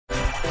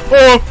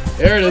Oh!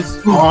 There it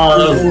is. Oh,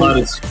 that was loud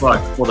as fuck.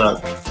 Hold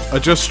up.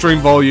 Adjust stream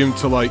volume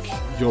to, like,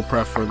 your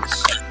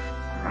preference.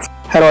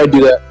 How do I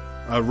do that?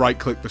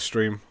 Right-click the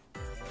stream.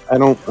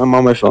 I'm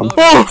on my phone.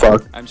 Hello,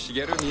 Fuck. I'm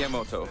Shigeru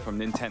Miyamoto from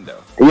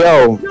Nintendo.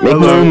 Yo, make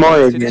Hello. new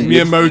Mario game.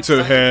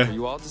 Miyamoto here. For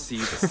you all to see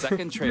the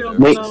second trailer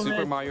Make- of the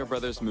Super Mario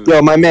Brothers movie.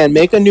 Yo, my man,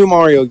 make a new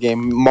Mario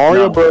game.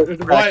 Mario Bros.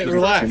 Right, The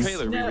relax.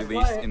 trailer we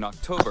released in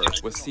October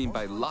was seen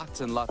by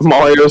lots and lots of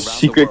Mario's people around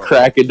secret the world.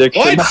 crack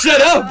addiction. Wyatt,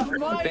 shut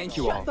up! Thank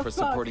you all for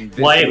supporting this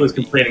Wyatt was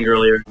movie. complaining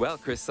earlier. Well,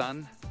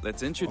 Chris-san,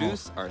 let's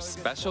introduce our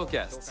special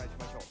guests.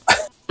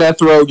 Seth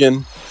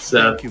Rogen.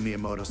 Seth. Thank you,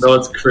 Miyamoto. No,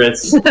 it's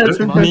Chris. It's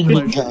my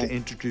pleasure to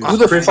introduce Who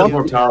the Chris fuck is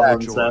more is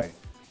powerful that? than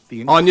Seth.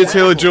 the Anya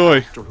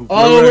Taylor-Joy.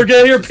 Oh, we're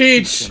gonna hear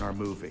Peach! in our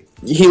movie.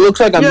 He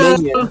looks like a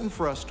minion. Important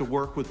for us to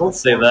work with Don't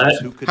say performers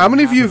that. who can How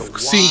many of you have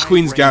inhabit a seen wide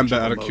Queen's range Gambit of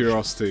out of emotions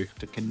curiosity?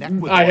 to connect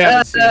with I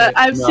haven't seen it.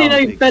 I've seen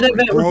a bit of it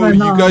with Bro, my you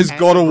mom. guys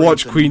gotta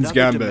watch Another Queen's dimensions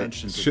Gambit. of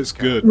Shit's this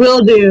good.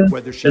 Will do.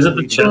 Whether she's Is it the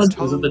leading chess?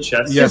 toes Is it the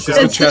chess? Yes, show?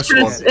 it's the It's chess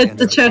one. It's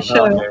the chess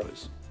show. Okay.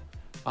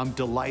 I'm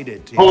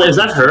delighted to Oh, is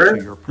that introduce her? you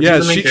to your Yeah,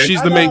 the main character?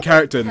 she's the main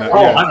character in that.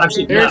 Oh, Yeah. I'm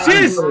actually. There she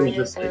is!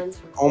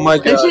 Oh my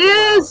And she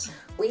god. is!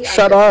 We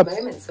Shut are up. just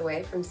moments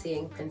away from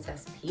seeing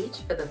Princess Peach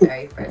for the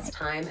very first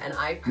time, and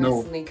I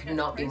personally could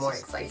not be more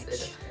excited.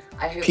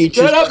 I hope Peach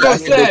Shut is up, crack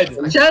Marcel!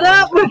 addiction. Shut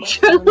up,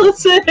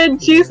 Richard!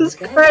 Jesus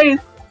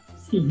Christ!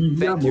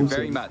 Thank you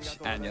very much,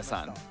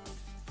 Anya-san.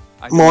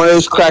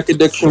 Mario's crack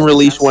addiction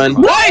release when?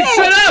 Wyatt,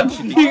 shut up!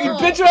 You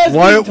bitch ass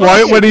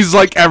Wyatt when he's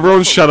like,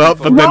 everyone shut up,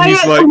 but then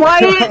he's like...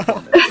 Wyatt,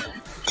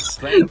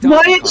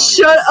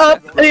 shut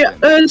up!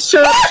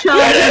 Shut up,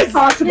 child,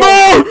 possible.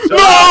 No!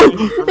 No!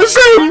 It's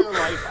him!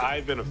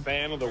 I've been a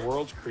fan of the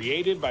worlds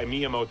created by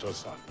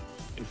Miyamoto-san.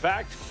 In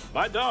fact,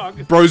 my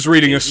dog. Bro's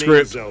reading a is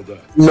named script.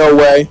 Zelda. No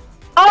way.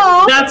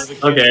 Oh! That's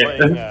okay.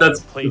 Playing,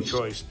 That's Play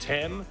Choice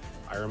 10.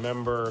 I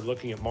remember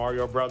looking at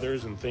Mario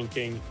Brothers and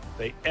thinking,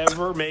 they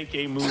ever make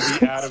a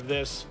movie out of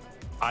this,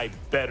 I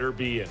better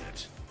be in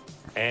it.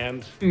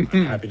 And I'm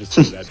happy to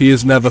see that. He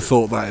has never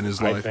thought that in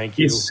his I life. thank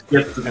He you.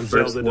 skipped the And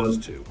first Zelda does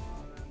one. too.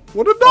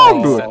 What a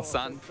dog doing?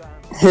 Son.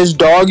 His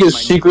dog is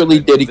secretly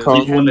Diddy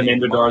Kong. Even when they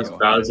named their dogs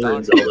Bowser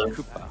and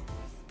Zelda.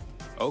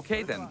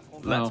 Okay then,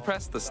 let's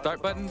press the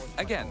start button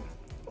again.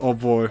 Oh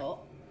boy.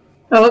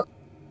 Oh,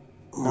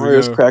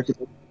 Mario's crack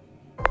addiction.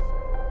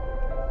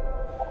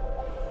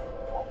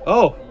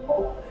 Oh.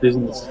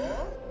 Business.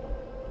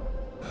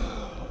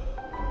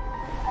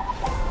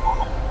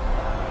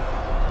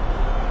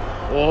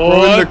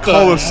 We're in the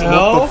Colosseum.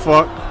 What the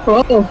fuck?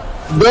 oh.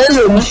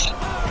 Damage!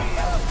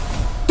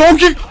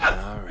 Donkey!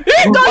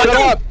 Shut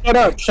up! Shut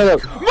up! Shut up!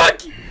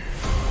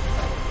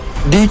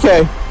 DK.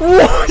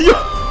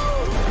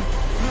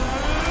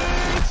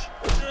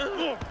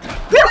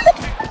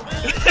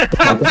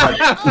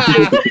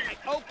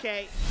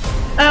 Okay.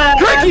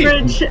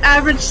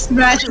 Average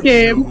Smash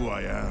game. who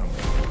I am.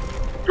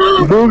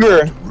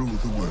 Booger. Rule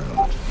the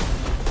world.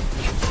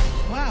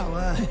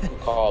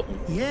 Wow,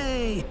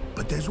 yay!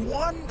 But there's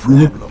one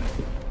problem.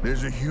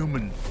 There's a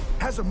human,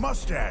 has a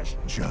mustache,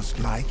 just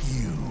like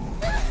you.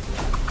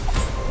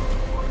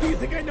 You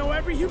think I know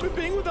every human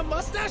being with a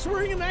mustache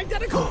wearing an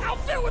identical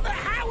outfit with a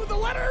hat with the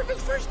letter of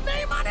his first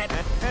name on it?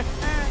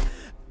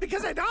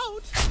 Because I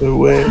don't. No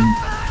way.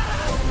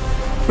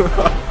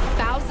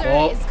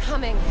 Bowser is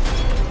coming.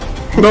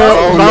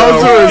 No,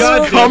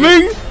 Bowser is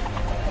coming?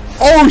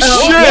 Oh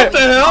shit! What the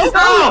hell?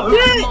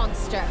 Oh,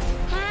 Monster.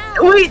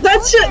 wait,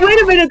 that's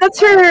wait a minute, that's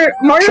her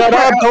Mario Shut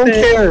Kart up! Don't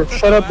outfit. care!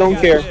 Shut up! Don't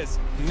care!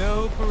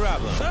 No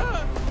problem.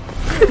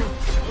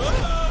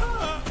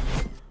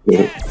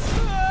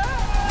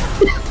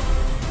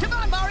 Come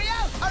on, Mario!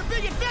 Our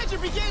big adventure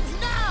begins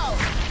now!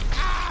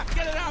 Ah!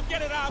 Get it out!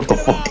 Get it out! Get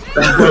it out!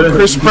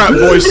 Chris Pratt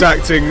voice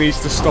acting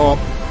needs to stop.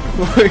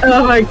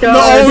 Oh my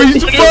god. No,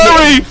 he's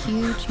furry!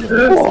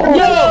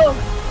 Yo!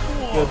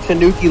 Yo,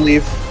 Tanuki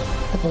leaf.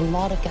 With a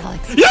lot of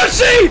galaxies.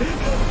 Yoshi!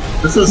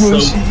 This is so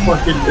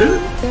fucking good.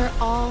 They're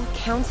all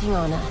counting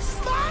on us.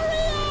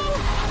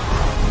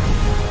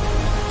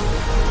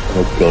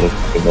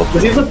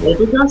 Was he the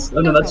poltergeist? Oh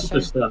no, that's just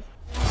their stuff.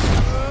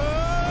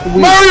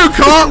 Mario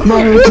Kart!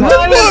 Mario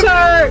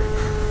Kart!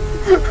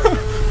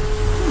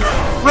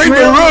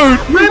 Rainbow Road!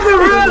 River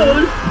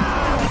Road!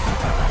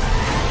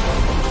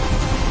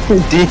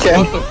 DK.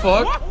 What the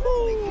fuck?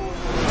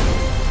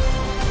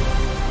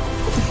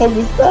 What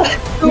was that?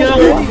 Yo,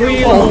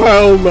 Oh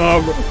hell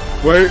no!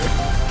 Wait.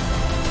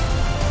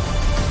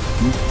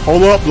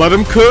 Hold up, let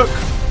him cook.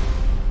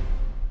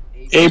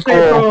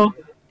 April.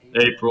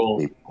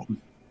 April.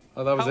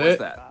 Oh, that was How it? was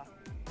that?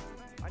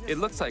 It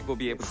looks like we'll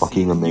be able to Fucking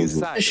see a new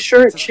amazing. side The of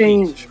shirt Princess Peach,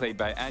 change. played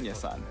by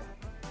Anya-san.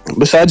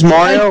 Besides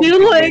Mario,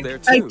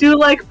 I do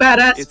like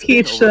badass It's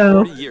been Peach over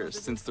though. 40 years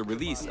since the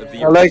release of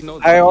the I like- original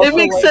I also It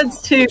makes like-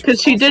 sense too,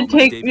 because she did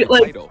take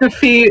like title.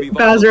 defeat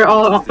Bowser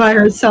all by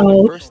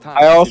herself.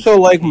 I also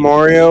like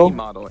Mario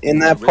in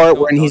that part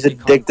when he's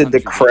addicted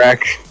to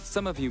crack.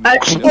 Some of you I-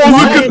 Oh, look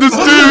at this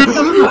dude!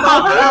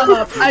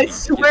 I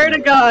swear to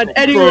God.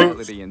 Anyway,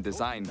 quality and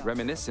design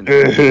reminiscent of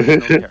the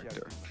original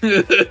character.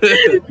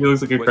 He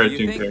looks like a What do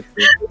you cartoon think?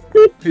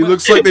 character. He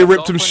looks like they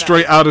ripped him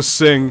straight out of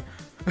Sing.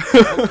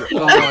 Oh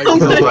my Oh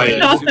my god.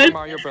 God. Super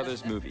Mario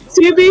Brothers movie.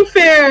 To be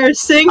fair,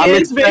 Sing I'm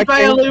is made by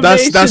expecting-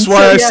 Illumination. That's why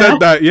so I yeah. said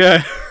that.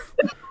 Yeah.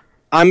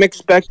 I'm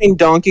expecting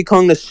Donkey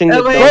Kong to sing the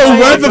Oh, wait, Bro, dog.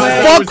 where the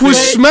wait, fuck was wait,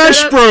 Smash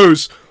shut up.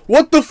 Bros?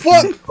 What the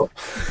fuck?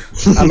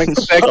 I'm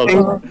expecting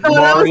Oh,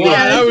 Mario. Wow,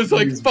 yeah. that was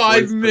like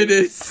 5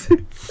 minutes.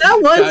 That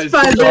was Guys,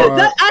 5 minutes. alright.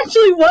 That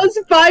actually was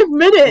 5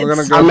 minutes. We're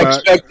gonna go I'm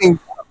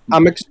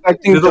back.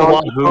 expecting There's a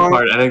Donkey Wahoo Kong.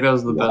 part. I think that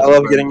was the best. I love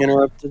part. getting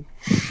interrupted.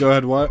 Go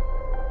ahead, what?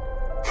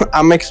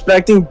 I'm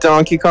expecting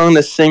Donkey Kong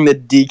to sing the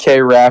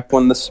DK rap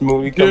when this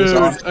movie comes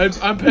Dude, on.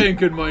 I'm paying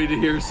good money to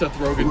hear Seth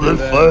Rogen do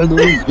that.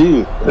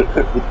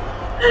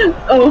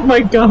 Oh my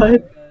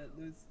god.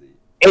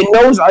 It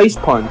knows Ice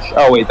Punch.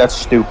 Oh wait, that's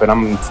stupid.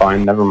 I'm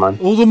fine. Never mind.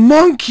 All the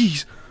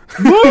monkeys.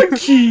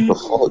 Monkey! The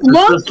whole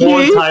Monkey.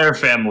 entire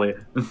family.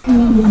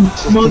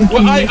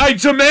 Well, I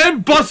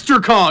demand Buster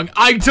Kong!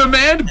 I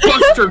demand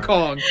Buster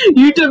Kong!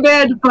 You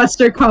demand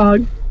Buster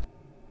Kong.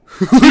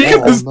 Look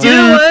at this You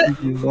know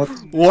dude. what?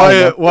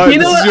 Wyatt, You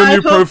this know is what your I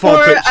new hope profile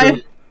for?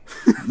 picture.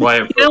 Why?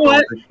 You know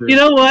what? You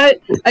know what?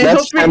 I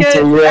That's hope we get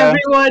tempting, yeah.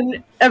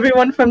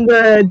 everyone from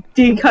the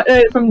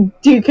from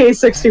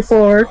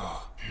DK64.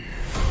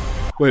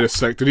 Wait a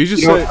sec, did he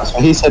just You know,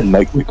 say... He said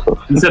micro.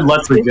 He said,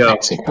 "Let's go."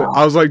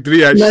 I was like, did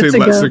he actually Let's say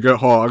let's go. get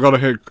hot? I gotta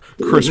hear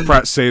Chris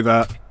Pratt say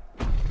that.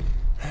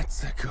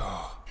 Let's go.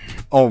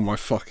 Oh my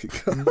fucking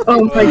god.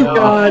 Oh my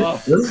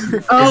god.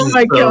 Oh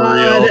my so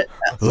god. real.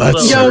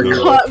 Let's So Yo,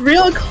 real.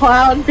 real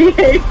clown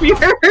behavior.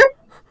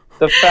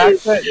 The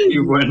fact that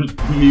You win.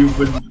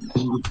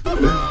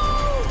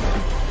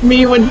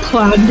 Me when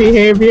clown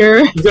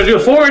behavior. He's gonna do a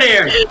forward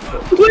air.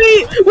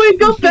 Wait,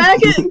 go back.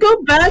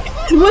 Go back.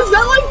 Was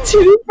that like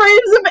 2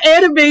 frames of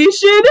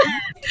animation?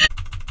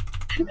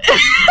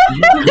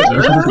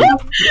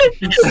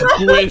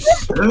 Squish.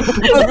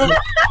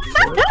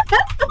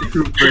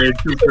 Too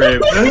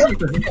brave.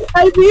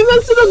 I think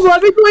that's in the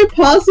loving way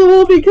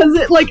possible because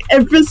it like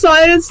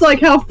emphasized like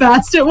how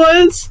fast it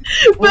was,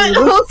 but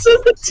also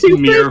the 2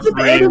 Mere frames of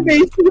frames.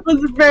 animation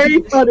was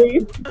very funny.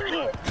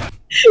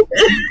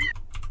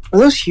 are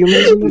those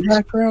humans in the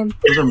background?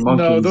 Those are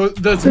monkeys. No,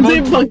 that's Those are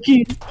monkey.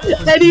 monkeys.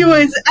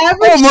 Anyways,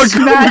 average Oh my god,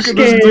 Smash look at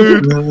this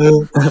game.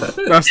 dude.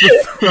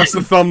 That's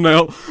the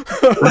thumbnail.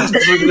 Look at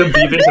the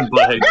Beavis and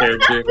Butthead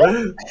character.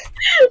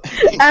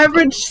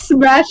 Average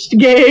Smash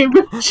game.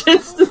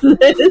 Just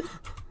this.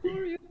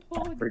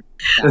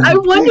 I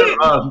wonder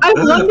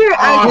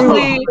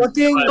actually.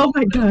 Oh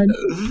my god.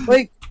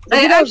 Like,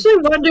 I actually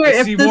wonder I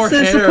if see more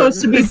this is hair.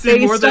 supposed to be I see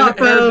more based than off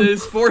hair of. in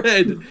his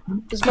forehead.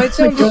 This might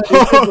sound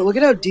stupid, but look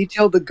at how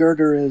detailed the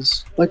girder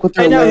is. Like what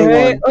they're I know, laying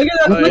right? on. Look at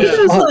that. Oh, Look yeah. at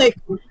this, like,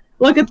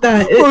 look at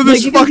that. Oh, Like,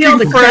 this you can see all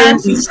the fucking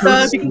cracks frame. and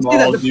stuff. You can see that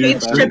Small the dude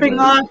paint's back chipping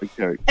there. off.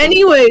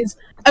 Anyways,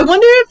 I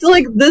wonder if,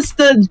 like,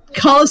 the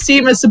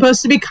Coliseum is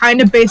supposed to be kind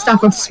of based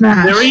off of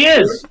Smash. There he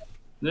is.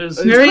 There's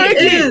There he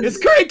Cranky! is. It's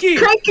Cranky!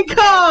 Cranky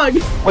Kong!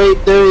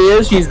 wait, there he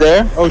is. He's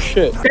there. Oh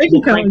shit.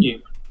 Cranky Kong.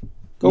 Cranky.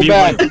 Go Me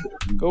back. win.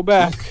 Go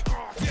back.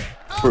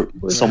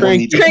 Someone Cranky.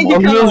 needs Cranky Oh,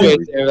 he is Kong. right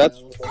there.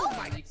 That's.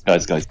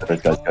 guys.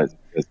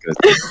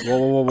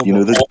 Whoa. You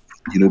know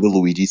the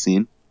Luigi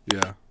scene?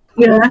 Yeah.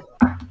 Yeah.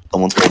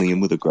 Someone's holding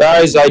him with a grab.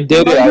 Guys, I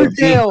did it.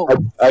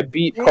 Undertale. I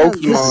beat Yeah,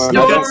 Pokemon.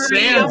 No. got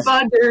Story sands. of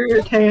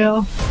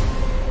Undertale.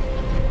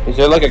 Is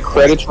there like a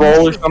credits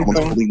roll or Someone's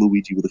something? holding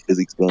Luigi with a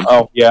physics gun.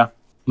 Oh yeah.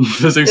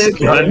 Physics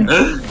Okay. gun.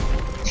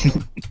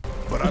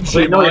 But I'm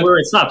Wait, no,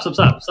 wait, stop.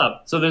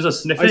 So there's a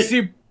sniffet. I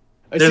see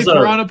There's a-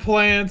 piranha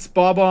plants,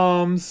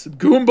 bob-ombs,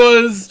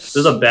 Goombas.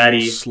 There's a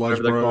baddie. Sludge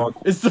whatever they're bro. called.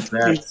 It's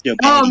the Yeah.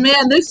 Oh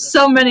man, there's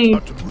so many.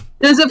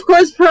 There's of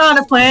course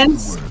Piranha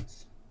Plants.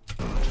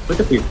 Look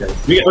at these guys.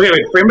 Okay,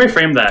 wait, frame by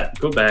frame that.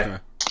 Go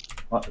back.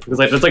 Because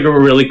like that's like a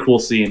really cool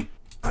scene.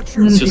 not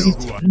sure It's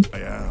just- who I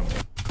am.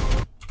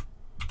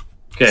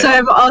 Okay. So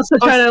I'm also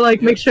trying to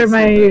like make sure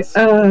my There's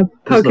the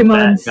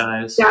Pokemon's bat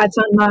guys. stats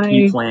on my.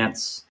 Pea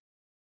plants.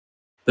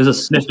 There's a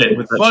sniffet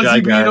with that shy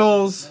fuzzy guy.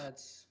 beetles.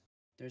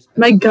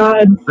 My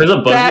god. There's a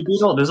buzzy Bat-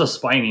 beetle. There's a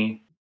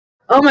spiny.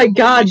 Oh my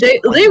god, they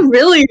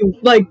really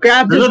like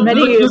grabbed There's as a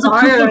many there's a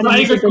fire Koopa.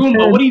 enemies as they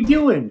Goomba. could. What are you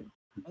doing?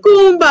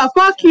 Goomba,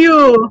 fuck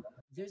you!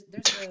 There's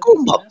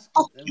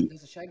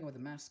a shaggy with a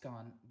mask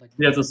on. Like,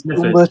 Yeah, it's a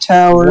sniffet. Goomba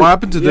Tower. What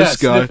happened to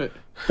this Yeah, guy? sniff it.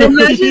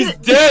 Imagine- He's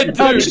dead,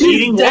 Oh, dude. he's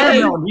Eating dead.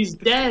 watermelon. He's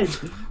dead.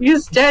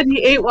 He's dead.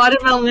 He ate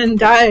watermelon and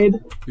died.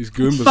 These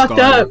Goombas Fucked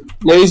died. up.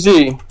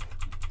 Lazy.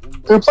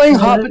 They're playing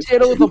hot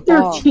potato with a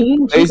bomb.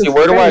 13. Lazy, Jesus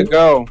where do I Christ.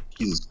 go?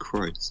 Jesus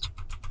Christ.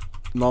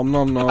 Nom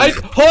nom nom.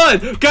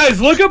 Hold on,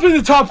 guys, look up in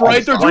the top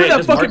right. They're doing quiet, that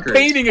just fucking markers.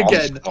 painting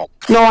again.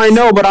 No, I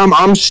know, but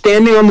I'm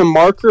standing on the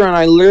marker and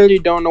I literally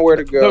don't know where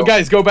to go. No,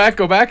 guys, go back.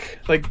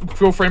 Like,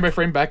 go frame by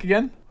frame back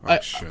again. Oh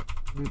shit.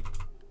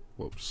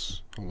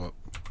 Whoops. Hold up.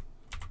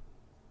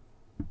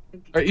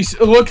 Alright,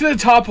 look at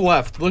the top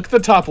left. Look at the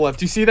top left.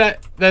 Do you see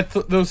that?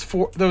 Those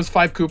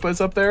 5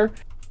 Koopas up there?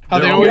 How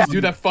they No. always do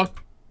that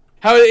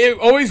How it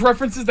always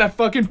references that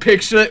fucking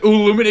picture that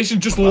Illumination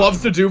just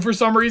loves to do for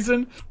some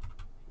reason.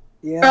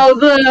 Yeah. Oh,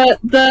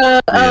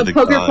 the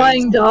poker guys.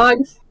 playing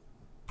dogs.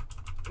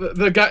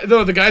 The guy,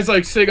 no, the guy's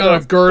like sitting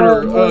on a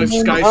girder,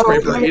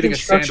 skyscraper, eating a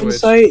sandwich.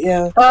 Site,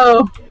 yeah.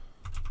 Oh.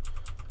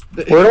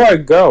 Where do I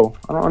go?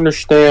 I don't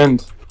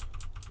understand.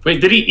 Wait,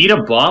 did he eat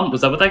a bomb?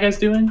 Was that what that guy's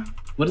doing?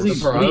 What is he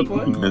eat?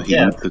 No, he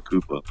Yeah. ate the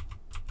Koopa.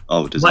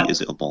 Oh, does What? he?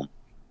 Is it a bomb?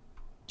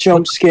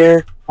 Jump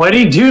scare. Why did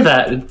he do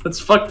that? That's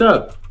fucked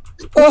up.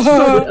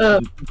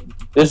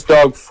 This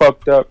dog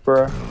fucked up,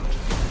 bro.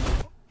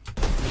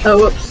 Oh,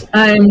 whoops.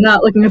 I'm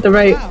not looking at the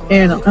right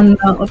animal. I'm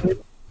not looking at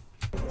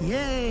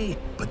Yay!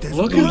 But there's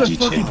Look at the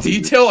fucking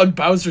detail on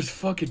Bowser's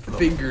fucking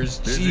fingers.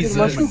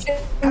 Jesus.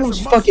 That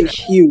was fucking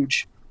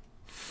huge.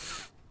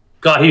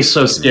 God, he's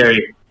so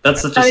scary.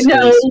 That's such a I scary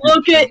know.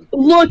 Look at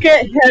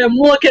him.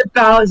 Look at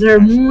Bowser.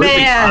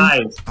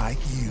 Man.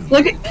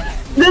 Look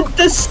at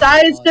the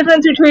size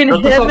difference between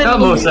What the him fuck and up,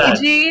 Mozart?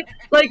 Luigi.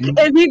 Like,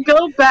 if you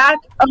go back,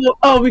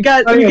 we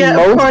get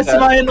of course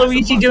Mario and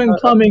Luigi doing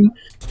plumbing.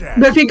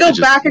 But if you go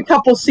back a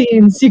couple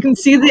scenes, you can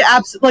see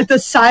the the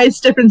size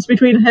difference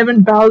between him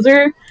and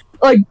Bowser.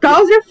 Like,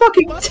 Bowser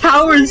fucking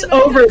towers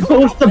over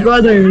both the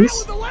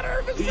brothers.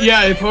 Yeah,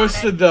 I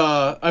posted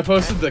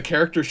the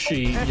character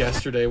sheet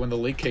yesterday when the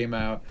leak came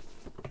out.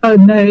 Oh,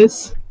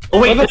 nice. Oh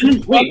wait,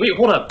 wait,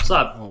 hold up,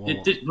 stop.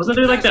 Wasn't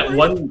there like that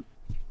one?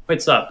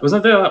 Wait, stop.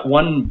 Wasn't there that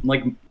one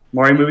like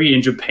Mario movie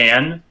in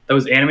Japan that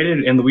was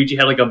animated and Luigi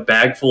had like a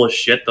bag full of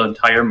shit the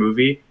entire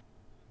movie?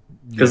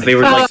 Because they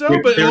were like, they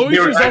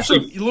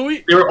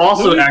were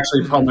also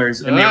actually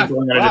plumbers and they were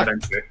going on an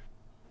adventure.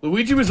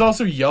 Luigi was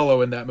also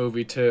yellow in that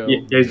movie too.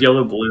 Yeah, he's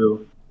yellow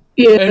blue.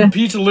 Yeah. And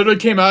Peach literally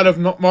came out of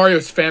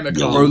Mario's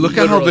Famicom. Bro, look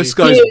at how this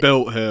guy's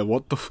built here.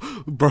 What the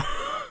bro?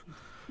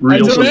 I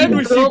demand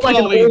we see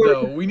Pauline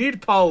though. We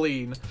need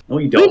Pauline. No,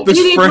 we don't. We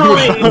need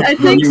Pauline. I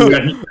think.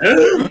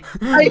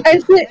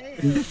 I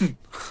think.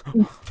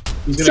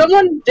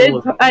 Someone did.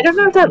 I don't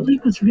know if that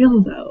leak was real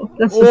though.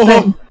 That's the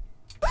thing.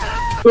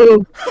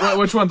 Ooh.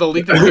 Which one? The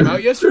leak that came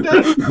out yesterday?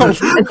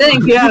 I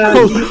think, yeah.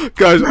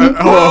 Guys, I'm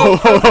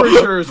pretty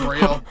sure it's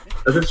real.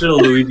 That's a shit of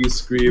Luigi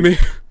scream.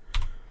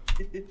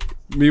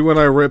 Me when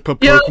I rip a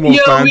Pokemon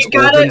fan's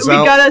organs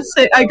out.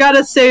 I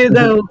gotta say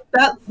though,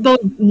 that the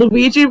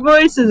Luigi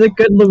voice is a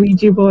good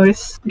Luigi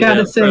voice.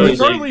 Gotta say.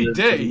 Totally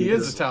did. He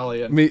is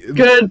Italian.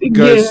 Good.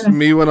 Guys, Yeah.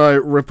 me when I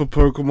rip a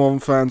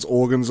Pokemon fan's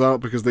organs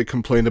out because they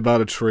complained about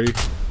a tree.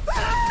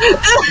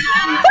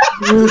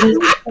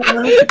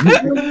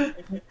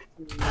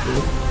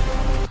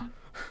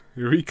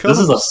 Here he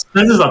comes.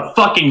 This is a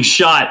fucking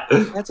shot.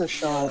 That's a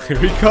shot. Here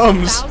he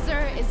comes.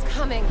 Bowser is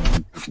coming.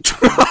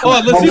 Hold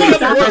on, let's see what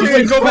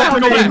the Go back.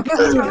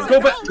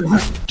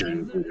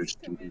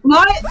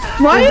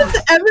 Why is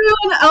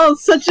everyone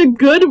else such a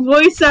good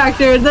voice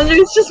actor and then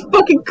there's just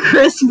fucking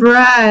Chris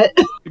Pratt?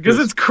 Because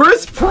it's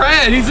Chris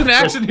Pratt. He's an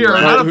action hero,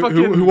 not a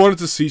fucking. Who wanted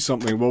to see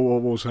something? What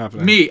was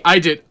happening? Me, I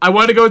did. I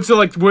wanted to go to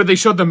like where they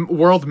showed the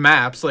world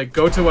maps. Like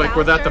go to like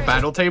where they're at the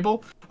battle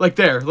table. Like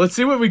there. Let's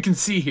see what we can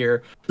see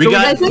here. We So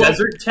got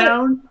Desert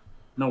Town.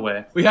 No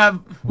way. We have.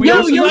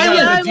 Yoshi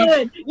Island!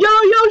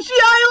 Yoshi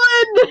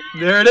Island!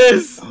 There it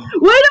is.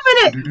 Wait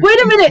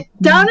a minute!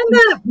 Down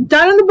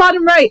in the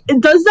bottom right,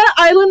 does that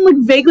island look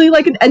vaguely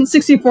like an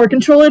N64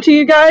 controller to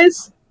you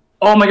guys?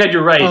 Oh my god,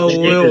 you're right. A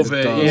little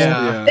bit,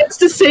 yeah. It's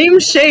the same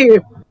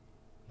shape.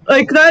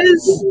 Like that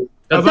is.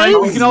 We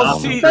can all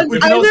see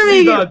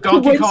the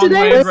Donkey Kong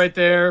land right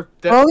there.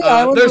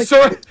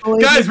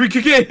 Guys, we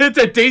could get hit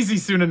at Daisy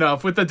soon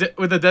enough with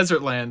the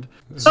desert land.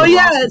 Oh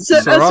yeah,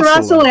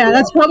 Sarasa Land.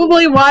 That's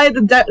probably why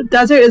the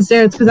desert is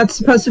there. It's because that's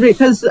supposed to be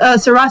because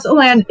Sarasa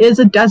Land is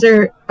a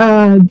desert.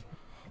 I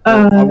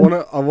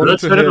wanted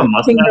to hear.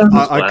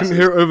 I couldn't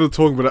hear it over the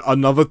talking, but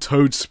another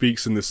Toad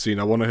speaks in this scene.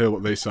 I want to hear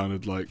what they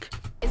sounded like.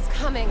 Is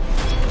coming.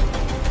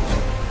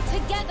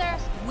 Together,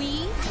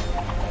 we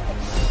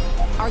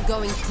are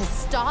going to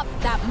stop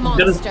that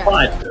monster.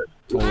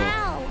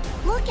 Wow,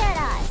 look at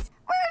us.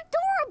 We're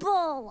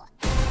adorable.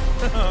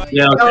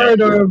 Yeah, okay. So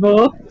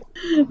adorable.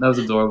 That was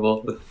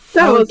adorable.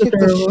 That was kick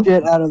adorable. the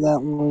shit out of that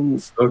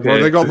one. Okay.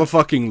 Well, they got the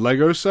fucking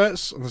Lego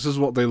sets. And this is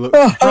what they look.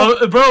 Bro,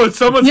 it's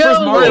someone's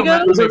first Mario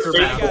Legos? Maker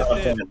map.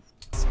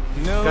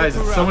 Guys,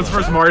 it's someone's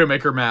first Mario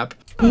Maker map.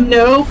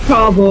 No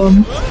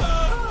problem.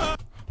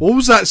 What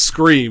was that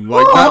scream?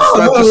 Like that's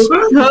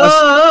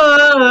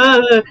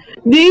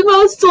the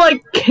most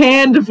like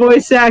canned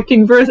voice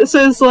acting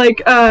versus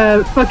like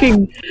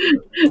fucking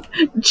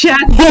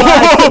Jack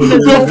Black.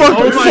 The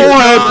fucking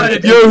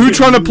forehead. Yo, who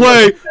trying to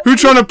play? Who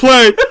trying to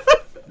play?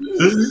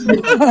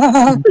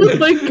 Oh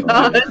my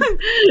god.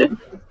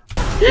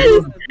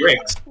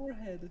 Bricks.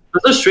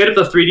 Those are straight up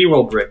the 3D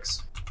World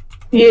bricks.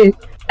 Yeah.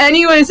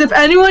 Anyways, if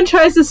anyone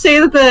tries to say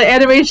that the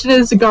animation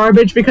is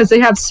garbage because they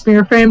have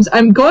smear frames,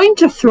 I'm going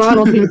to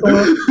throttle people.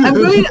 I'm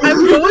going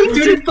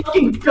to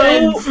fucking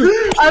go.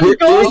 I'm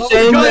going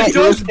to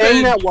You're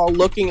saying that while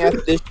looking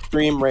at this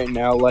stream right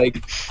now,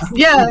 like.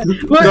 Yeah.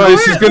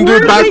 Guys, she's gonna do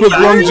it backwards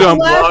long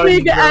jump.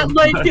 Laughing at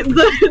like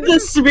the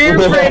smear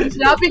frames,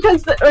 not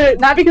because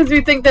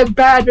we think they're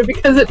bad, but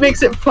because it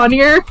makes it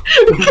funnier.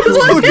 Because,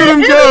 look at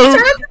him go.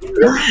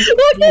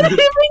 Look at him,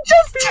 he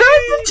just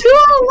turns into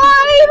a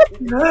line.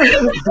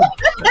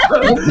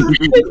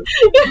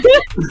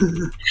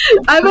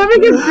 I'm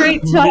having a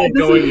great time.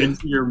 Going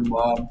into your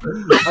mom.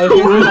 I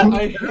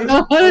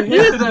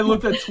hate that I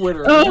looked at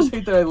Twitter. I just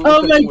hate that I looked at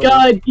Twitter. Oh my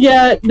god,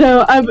 yeah,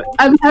 no,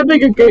 I'm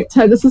having a great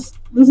time. This is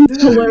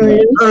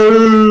hilarious.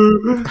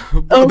 Oh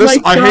my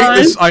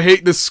god. I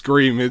hate this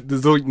scream.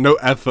 There's like no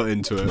effort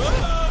into it.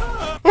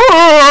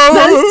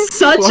 That's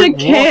such a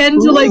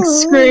canned like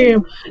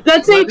scream.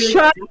 That's a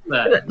child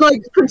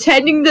like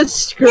pretending to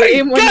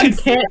scream when you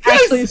can't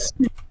actually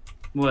scream.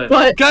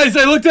 What? Guys,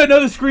 I looked at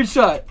another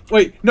screenshot.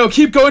 Wait, no,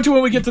 keep going to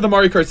when we get to the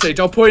Mario Kart stage.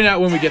 I'll point it out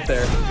when we get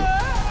there.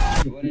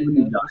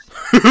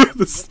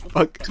 This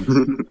fuck.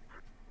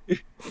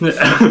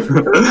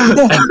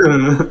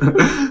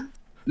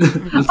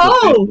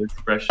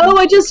 Oh,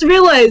 I just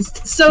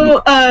realized.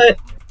 So,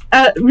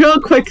 real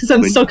quick, because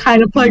I'm still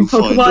kind of playing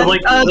Pokemon.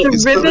 The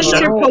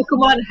Rivister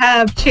Pokemon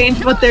have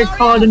changed what they're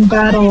called in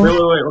battle.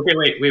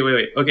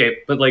 Wait. Okay,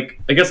 but like,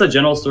 I guess the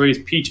general story is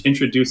Peach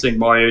introducing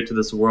Mario to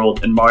this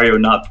world, and Mario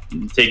not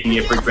taking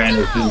it for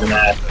granted.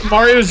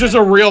 Mario's just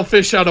a real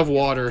fish out of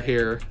water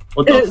here.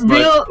 What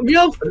the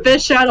real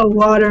fish out of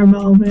water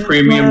moment.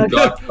 Premium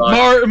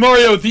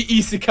Mario, the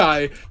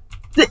Isekai.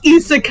 The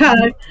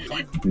Isekai.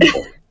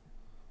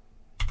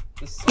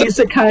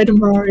 Isekai to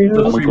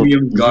Mario. Oh my god,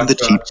 even the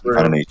cheap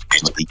animation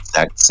is the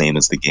exact same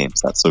as the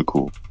games. That's so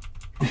cool.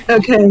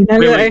 Okay, now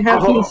that I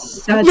have these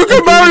stats. Look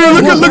at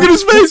Mario! Look at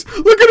his face!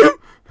 Look at him!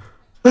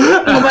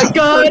 Oh my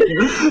god!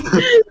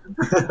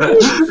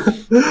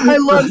 I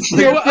love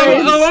Spear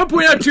I want to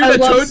point out too that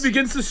Toad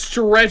begins to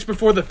stretch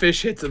before the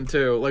fish hits him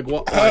too. Like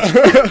what?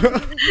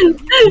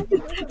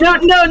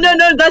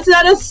 No, that's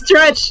not a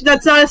stretch.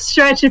 That's not a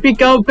stretch. If you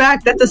go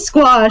back, that's a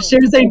squash.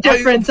 There's a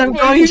difference. I'm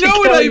going to kill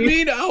you. You know what I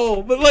mean,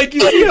 Owl, but like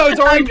you see how it's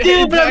already I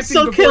do, but I'm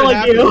still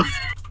killing you. You know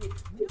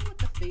what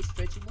the face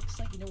stretching looks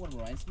like? You know what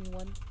reminds me of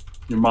one?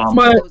 Your mom.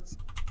 What?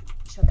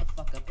 Shut the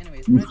fuck up.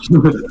 Anyways, it reminds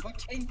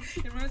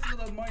me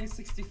of the Mario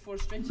 64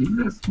 stretching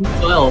face.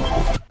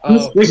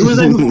 Wait, who's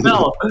that who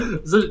fell?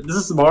 Is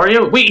this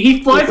Mario? Wait,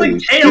 he flies like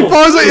Tails! He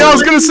flies like, I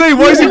was gonna say,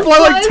 why does he fly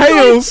like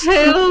Tails?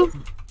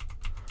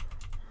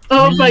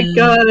 Oh my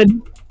god.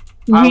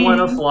 I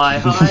wanna fly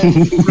high.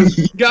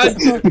 God.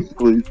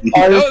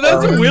 Oh,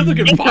 that's a weird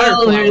looking fire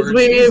flower.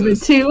 We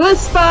to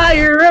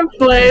aspire of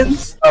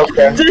flames.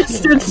 Okay.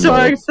 Distant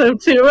stars to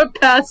a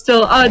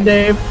pastel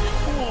unnamed.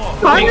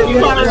 Fire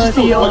flower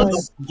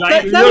fields.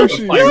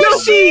 Yoshi!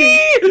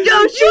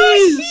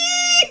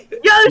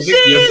 Yoshi!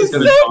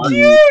 So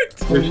cute!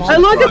 I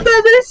look at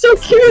them, they're so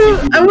cute!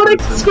 I want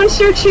to squish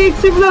their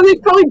cheeks even though they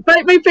probably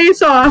bite my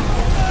face off.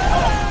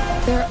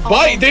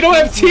 Bite? They don't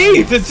have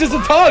teeth! It's just a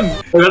tongue!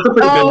 Oh, that's a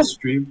pretty good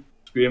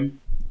scream.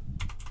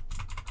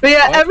 But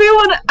yeah,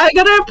 I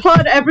gotta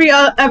applaud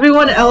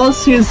everyone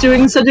else who's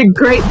doing such a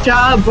great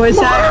job voice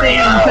acting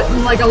and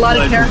putting like a lot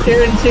of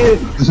character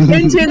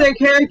into their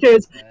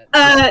characters.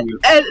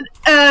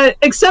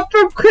 Except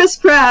for Chris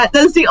Pratt,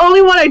 that's the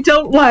only one I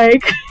don't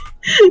like.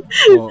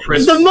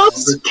 The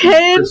most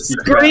canned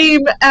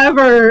scream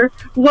ever.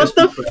 What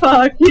the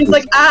fuck? He's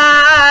like,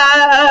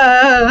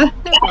 ah.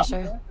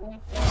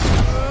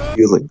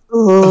 He was like,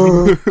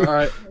 oh.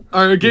 Alright,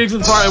 we're getting to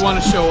the part I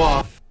want to show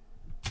off.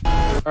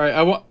 Alright,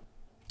 I want.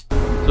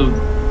 So,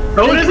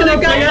 what is it? A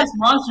big ass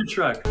monster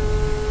truck.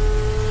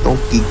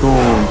 Donkey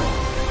Kong.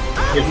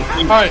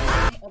 Alright.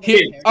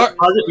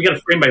 We gotta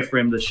frame by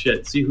frame this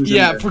shit. See who's in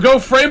there. Go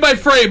frame by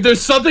frame.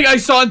 There's something I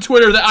saw on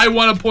Twitter that I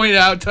want to point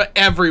out to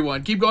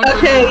everyone. Keep going.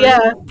 Okay,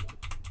 yeah.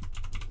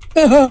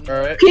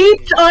 Alright.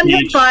 Peach on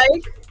his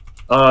bike.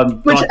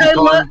 Which I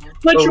love.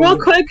 Which real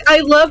quick, I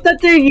love that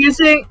they're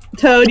using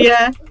Toad.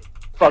 Yeah.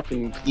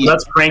 Fucking.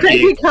 That's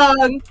Cranky. Cranky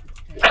Kong.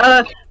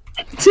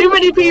 Too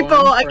many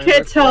people, I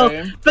can't tell.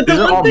 But the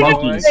one thing I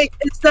can say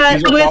is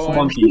that with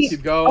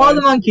Peach, all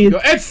the monkeys.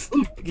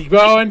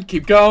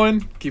 Keep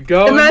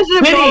going. Imagine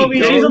if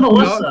he's on the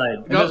left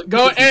side.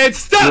 Go and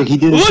stop!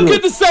 Look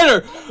at the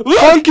center! Look!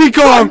 Funky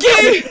Kong!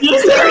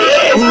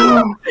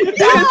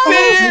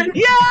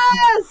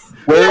 Yes!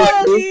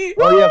 Where's Woo,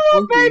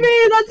 baby!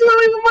 That's what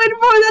we've been waiting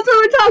for! That's what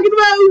we're talking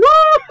about!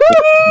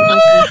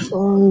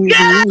 Woo!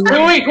 Yes!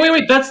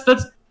 Wait!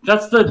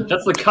 That's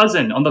the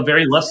cousin on the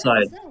very left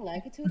side. Is that a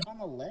Lakitud on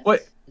the left?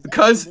 Wait,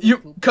 you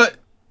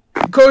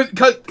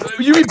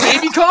mean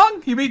Baby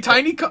Kong? You mean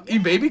Tiny Kong? You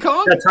Baby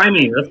Kong? Yeah,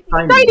 Tiny. That's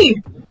Tiny.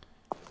 Tiny!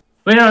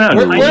 Wait, no.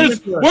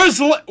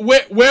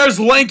 Where's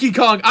Lanky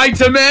Kong? I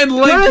demand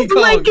Lanky Kong!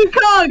 Where's Lanky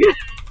Kong?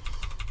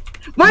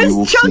 Where's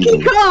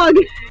Chunky Kong?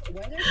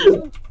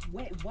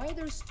 Why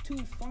there's two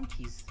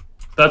funkies?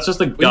 That's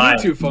just a guy.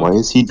 Why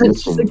is he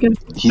drifting?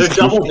 He's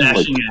double drifting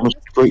dashing like,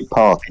 a straight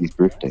path, he's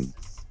drifting.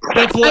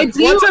 That's I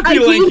do like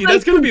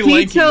the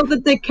detail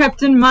that they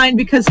kept in mind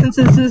because since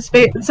this is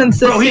since this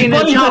scene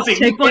is just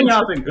taken,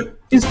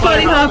 he's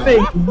bunny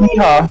hopping.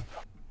 Yeah.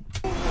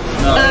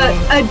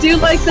 I do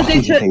like that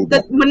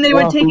that when they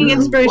were taking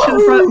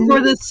inspiration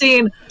for this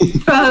scene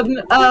from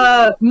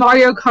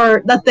Mario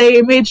Kart, that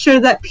they made sure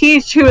that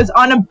Peach, who is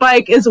on a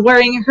bike, is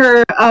wearing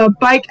her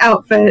bike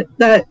outfit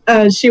that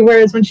she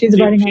wears when she's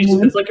riding on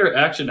one. It's like her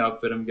action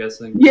outfit, I'm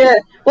guessing. Yeah,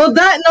 well,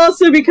 that and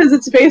also because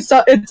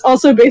it's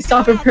also based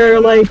off of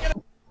her like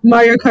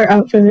Mario Kart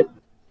outfit.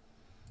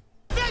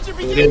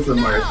 It is the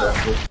Mario Kart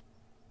outfit.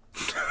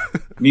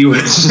 Wait,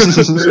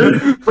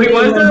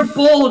 why is there a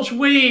bulge?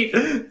 Wait.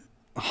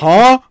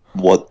 Huh?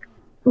 What?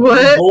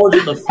 What? Bulge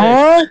in the face.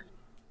 Huh?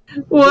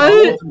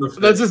 What?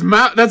 That's his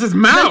mouth. That's his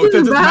mouth. That's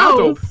his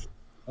mouth.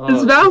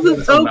 His mouth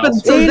is open,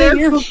 so Aiden,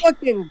 you're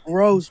fucking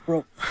gross,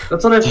 bro.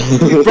 That's what I.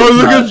 Bro,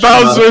 look at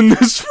Bowser in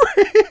this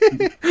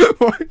frame.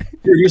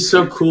 Dude, he's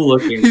so cool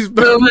looking.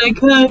 Oh my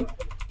god.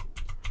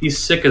 He's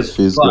sick as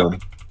fuck.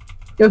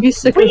 Yo, he's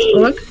sick as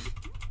fuck.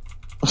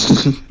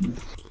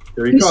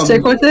 Here he He's comes.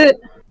 sick with it.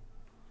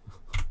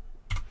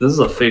 This is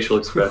a facial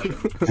expression.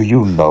 Do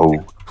you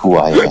know who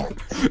I am?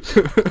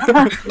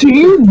 Do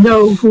you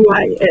know who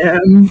I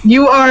am?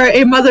 You are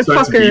a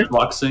motherfucker.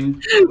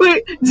 Beatboxing.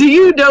 Wait, do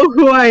you know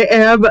who I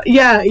am?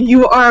 Yeah,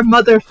 you are a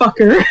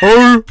motherfucker.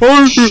 Oh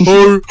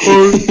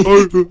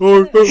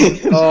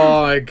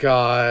my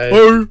god.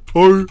 What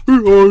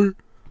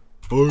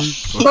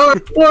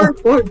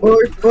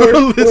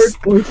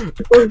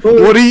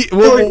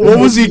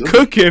was he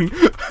cooking?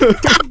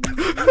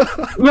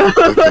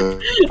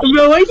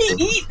 What he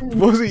eating?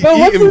 What was he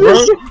eating, bro?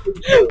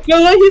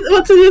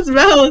 What's in his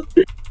mouth?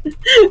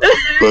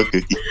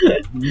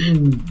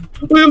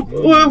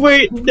 We're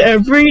waiting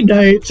every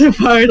night to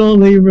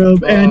finally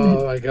roam and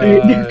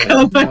you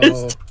come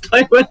to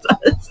play with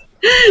us.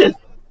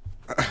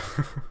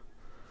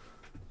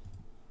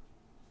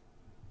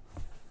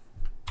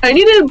 I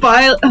need to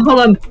buy. Hold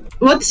on.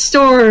 What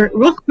store?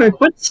 Real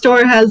quick. What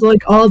store has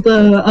like all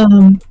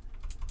the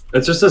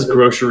It just says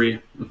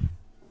grocery.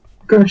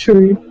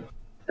 Grocery.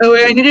 Oh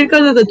wait, I need to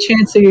go to the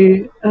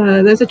Chansey.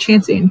 There's a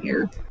Chansey in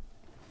here.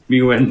 Me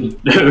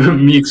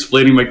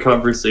explaining my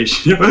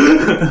conversation.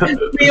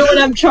 Me when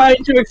I'm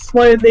trying to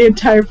explain the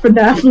entire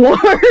FNAF lore.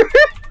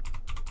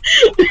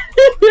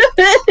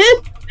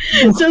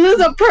 So there's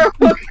a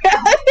purple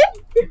guy.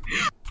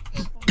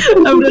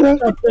 I'm gonna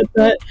stop at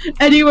that.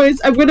 Anyways,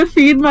 I'm going to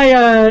feed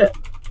my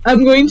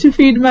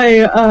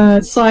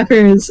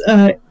slackers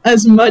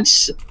as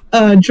much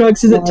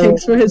drugs as it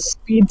takes for his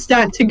speed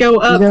stat to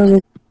go up.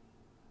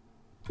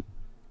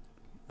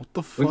 What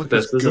the fuck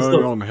is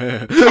going on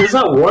here? Is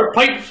that warp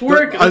pipes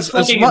work? Is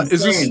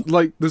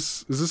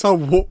this how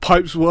warp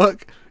pipes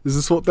work? Is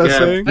this what they're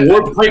saying?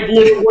 Warp pipe.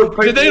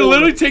 Did they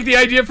literally take the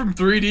idea from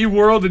 3D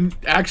World and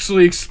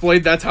actually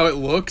explain that's how it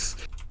looks?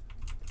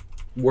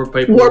 Warp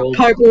pipe world.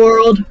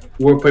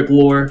 Warp pipe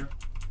lore.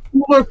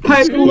 Warp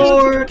pipe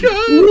lore.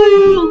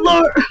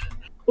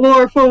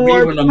 Lore for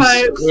warp pipes. I'm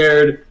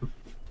scared.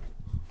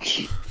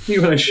 Me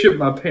when I shit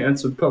my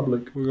pants in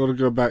public. We gotta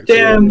go back.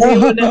 Damn,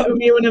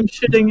 me when I'm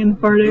shitting and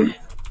farting.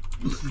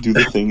 Do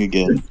the thing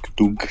again.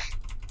 Dunk.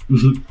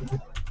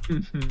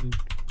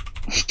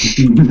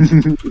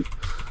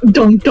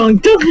 Dunk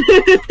dunk dunk.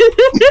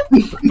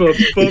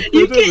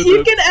 you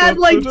can add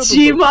like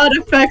Gmod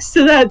effects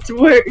to that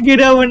where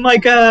when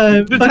like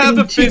just have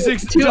the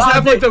physics just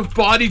have like the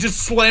body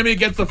just slamming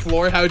against the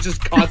floor, how it's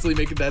just constantly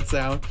making that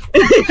sound.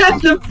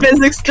 The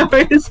physics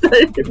noise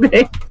that it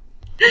makes.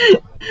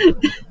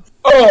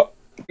 Oh,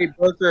 hey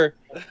Berker,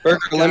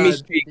 let me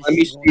speak. Let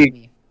me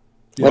speak.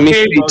 Oh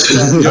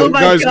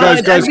my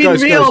god, guys,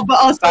 real, but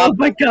also, oh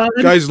my god.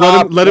 Guys,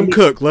 let him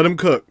cook. Let him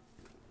cook.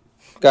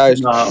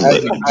 Guys,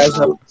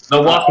 the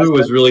Wahoo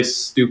was really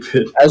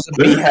stupid. As a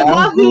behalf,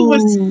 Wahoo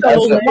was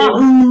so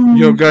lame.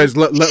 Yo, guys,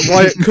 let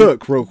Wyatt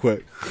cook real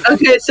quick.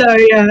 Okay,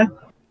 sorry, yeah.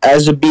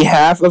 As a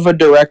behalf of a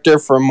director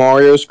for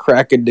Mario's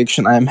crack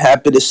addiction, I am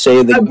happy to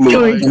say that the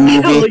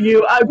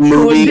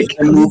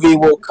movie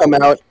will come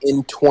out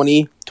in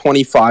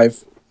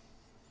 2025.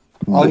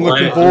 I'm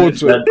looking forward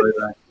to it.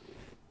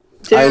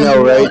 I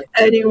know, right?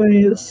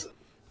 Anyways,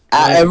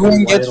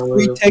 everyone gets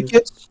free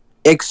tickets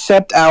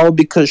except Al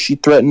because they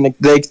threatened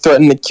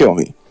to kill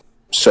me.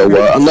 So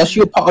unless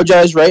you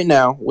apologize right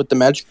now with the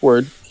magic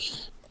word,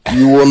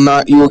 you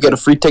will get a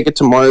free ticket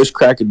to Mario's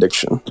crack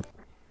addiction.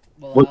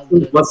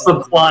 What's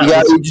the plot? You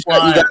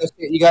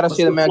gotta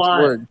say the magic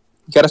word.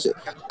 You gotta say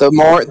the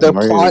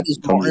plot is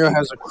Mario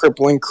has a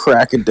crippling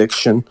crack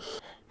addiction.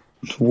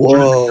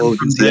 Whoa!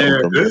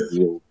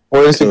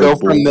 Where does it go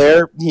from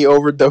there? He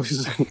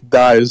overdoses and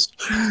dies.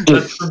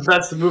 That's the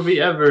best movie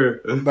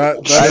ever.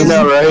 I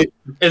know, right?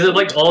 Is it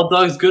like All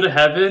Dogs Go to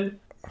Heaven?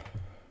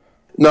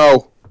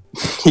 No.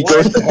 He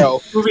goes to hell.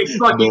 This movie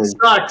fucking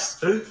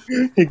sucks.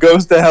 He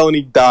goes to hell and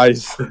he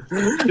dies.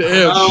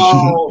 Damn.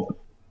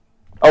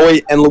 Oh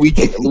wait, and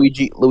Luigi.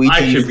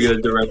 I should be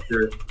the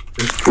director.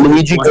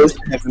 Luigi goes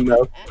to heaven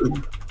though.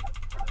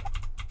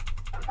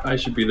 I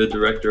should be the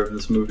director of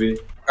this movie.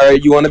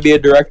 Alright, you want to be a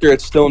director?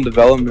 It's still in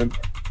development.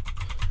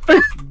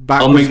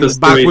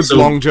 Backwards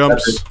long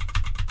jumps.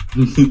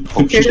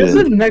 Okay, this is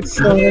the next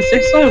one.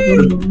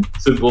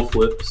 Simple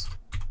flips.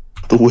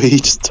 The way he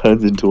just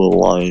turns into a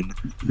line.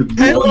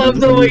 I love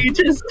the way he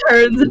just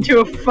turns into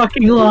a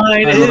fucking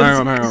line. Hang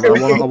on.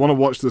 I want to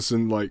watch this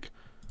in like.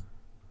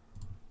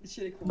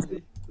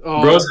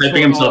 Oh, Bro's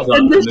hyping himself up.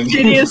 And the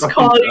shittiest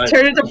quality,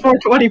 turn it to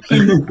 420p.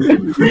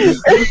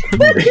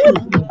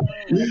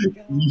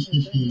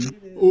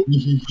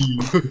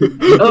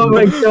 Oh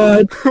my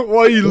god.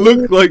 Why you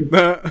look like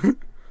that?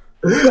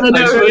 I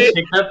just want to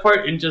take that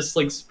part and just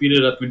like speed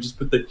it up and just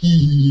put the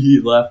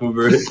hee laugh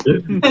over it.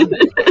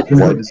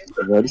 Why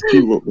does he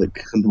look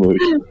like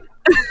emoji?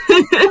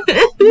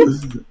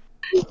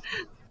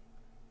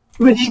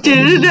 But you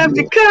didn't have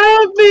to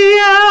cut me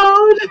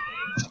out.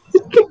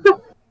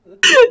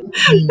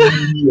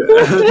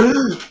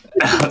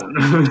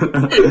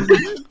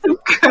 I'm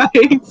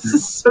crying. This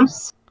is so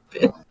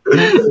stupid.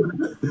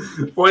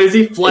 Why does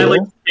he fly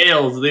like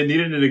tails? They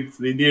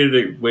needed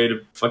a way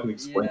to fucking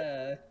explain.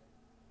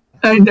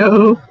 I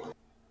know.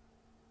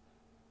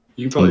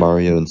 You probably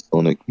Mario and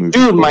Sonic movie.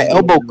 Dude, my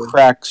elbow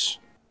cracks.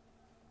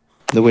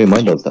 No way,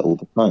 mine does that all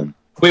the time.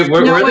 Wait,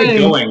 where are they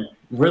going?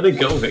 Where are they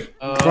going?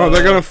 Oh,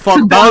 they're gonna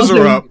fuck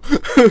Bowser up.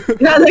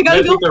 Yeah, they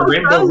gotta go fuck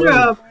Bowser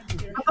up.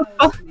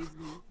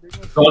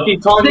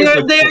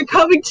 They are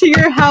coming to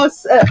your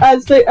house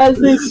as they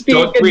speak,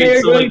 and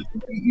they're going to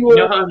beat you up.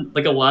 You know how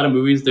like a lot of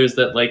movies, there's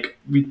that like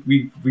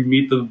we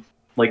meet the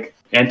like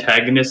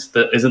antagonist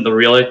that isn't the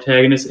real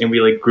antagonist, and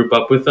we like group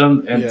up with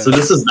them, and so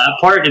this is that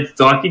part. It's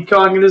Donkey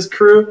Kong and his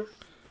crew.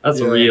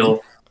 That's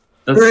real.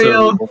 That's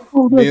real.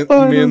 So real.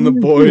 Me and the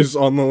boys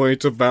on the way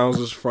to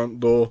Bowser's front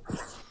door.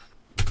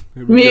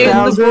 Me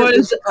and the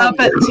boys up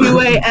at 2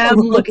 a.m.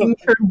 looking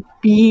for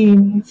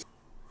beans.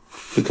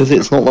 Because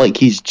it's not like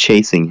he's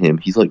chasing him,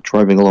 he's like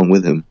driving along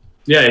with him.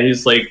 Yeah,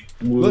 he's like...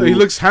 Look, he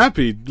looks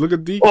happy. Look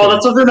at DK. Oh,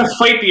 that's what they're gonna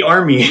fight the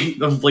army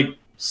of like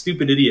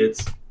stupid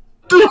idiots.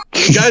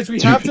 Guys, we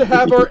have to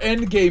have our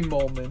endgame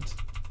moment.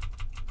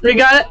 We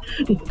got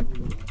it.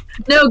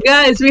 No,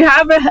 guys, we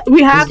have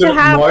to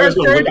have our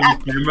third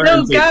act.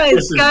 No,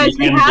 guys,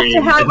 we have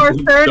to have our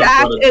third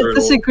act in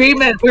this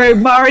agreement where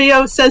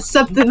Mario says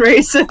something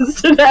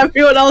racist and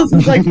everyone else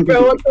is like,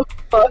 bro, what the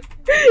fuck?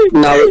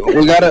 No,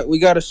 we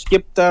gotta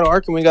skip that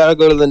arc and we gotta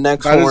go to the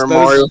next one where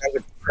Mario has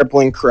a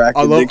crippling crack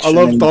addiction.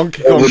 I love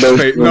Donkey Kong's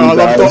face. No,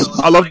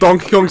 I love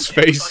Donkey Kong's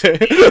face here.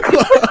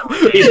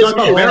 He's got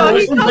the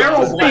barrels from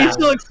Barrel Blast.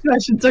 Facial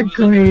expressions are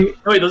great.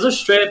 No, wait, those are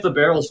straight up the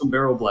barrels from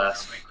Barrel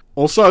Blast.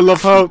 Also, I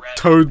love how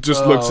Toad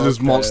just looks at his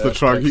monster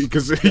truck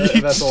because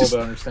that's all but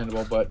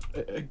understandable. But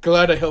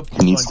glad I helped you.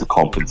 He needs to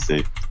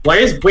compensate. Why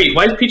is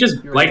Peach's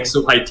bike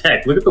so high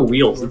tech? Look at the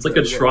wheels. It's like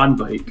a Tron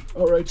bike.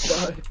 All right,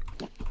 bye.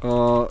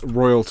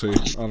 Royalty. I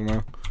don't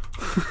know.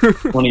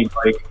 Funny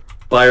bike,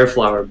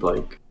 Fireflower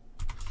bike.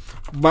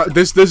 But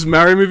this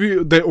Mario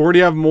movie, they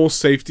already have more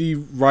safety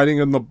riding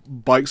on the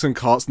bikes and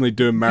carts than they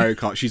do in Mario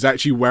Kart. She's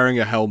actually wearing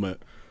a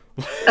helmet.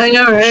 I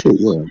know, right?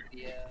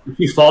 If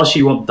she falls,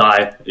 she won't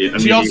die.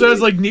 She also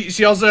has like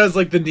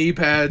the knee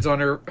pads on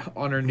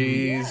her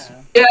knees.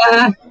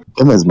 Yeah.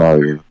 And there's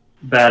Mario.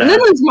 Badass. And then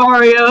there's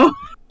Mario.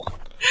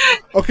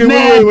 Okay,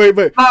 Man, wait.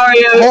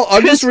 Mario.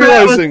 I'm just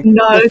realizing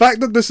the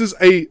fact that this is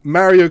a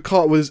Mario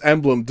Kart with his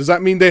emblem. Does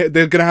that mean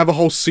they're gonna have a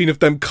whole scene of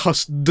them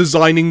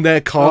designing their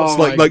karts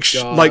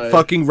like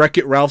fucking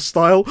Wreck-It Ralph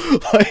style?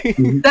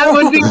 That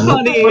would be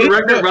funny.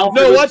 Wreck-It Ralph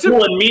was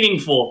cool and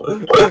meaningful.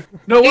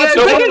 No, what's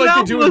what like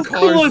they do in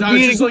cars? That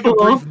was just like a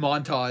brief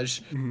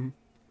montage.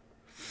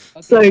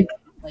 It's like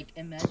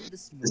imagine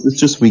this is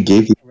just we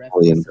gave you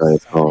the entire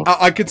car.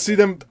 I could see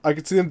them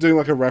doing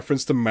like a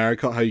reference to Mario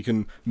Kart, how you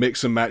can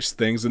mix and match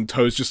things, and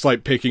Toad's just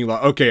like picking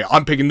like, okay,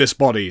 I'm picking this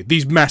body,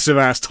 these massive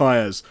ass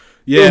tires.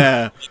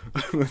 Yeah.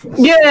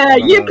 Yeah,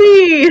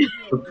 yippee!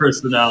 The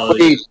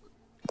personality.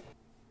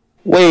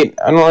 Wait,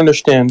 I don't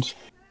understand.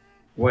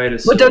 Wait a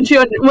second.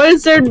 What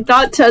is there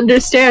not to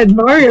understand?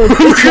 Mario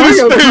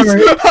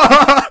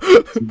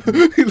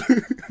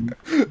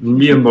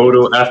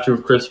Miyamoto after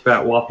Chris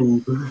Pratt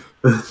Wahoo.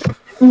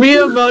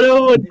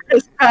 Miyamoto when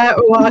Chris Pratt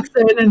walks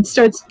in and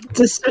starts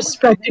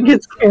disrespecting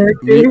his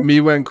character. Me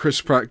when Chris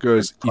Pratt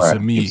goes, "It's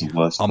me,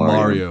 I'm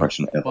Mario."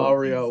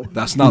 Mario.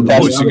 That's not the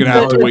voice. You're gonna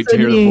have to wait to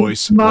hear the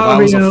voice. Well,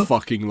 that was a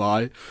fucking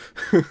lie.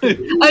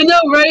 I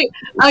know,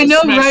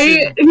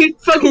 right? He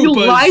fucking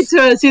lied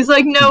to us. He's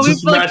like, "No,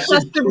 we've like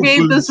custom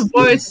made this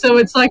voice, so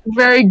it's like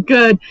very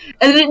good."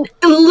 And then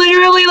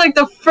literally, like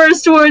the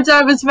first words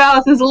out of his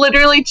mouth is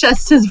literally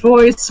just his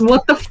voice.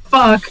 What the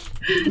fuck?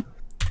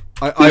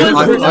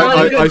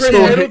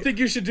 I don't think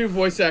you should do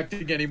voice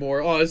acting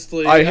anymore,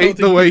 honestly. I hate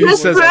the way he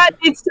says Pratt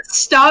needs to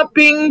stop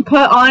being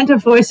put onto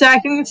voice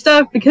acting and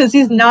stuff because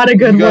he's not a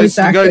good voice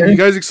actor. You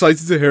guys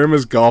excited to hear him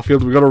as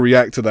Garfield? We gotta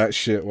react to that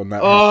shit when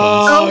that happens.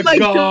 Oh my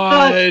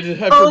god!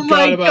 Oh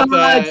my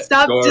god!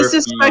 Stop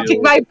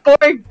disrespecting my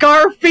boy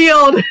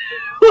Garfield!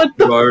 What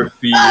the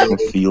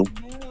Garfield.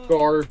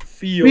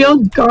 Garfield. Real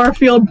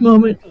Garfield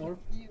moment.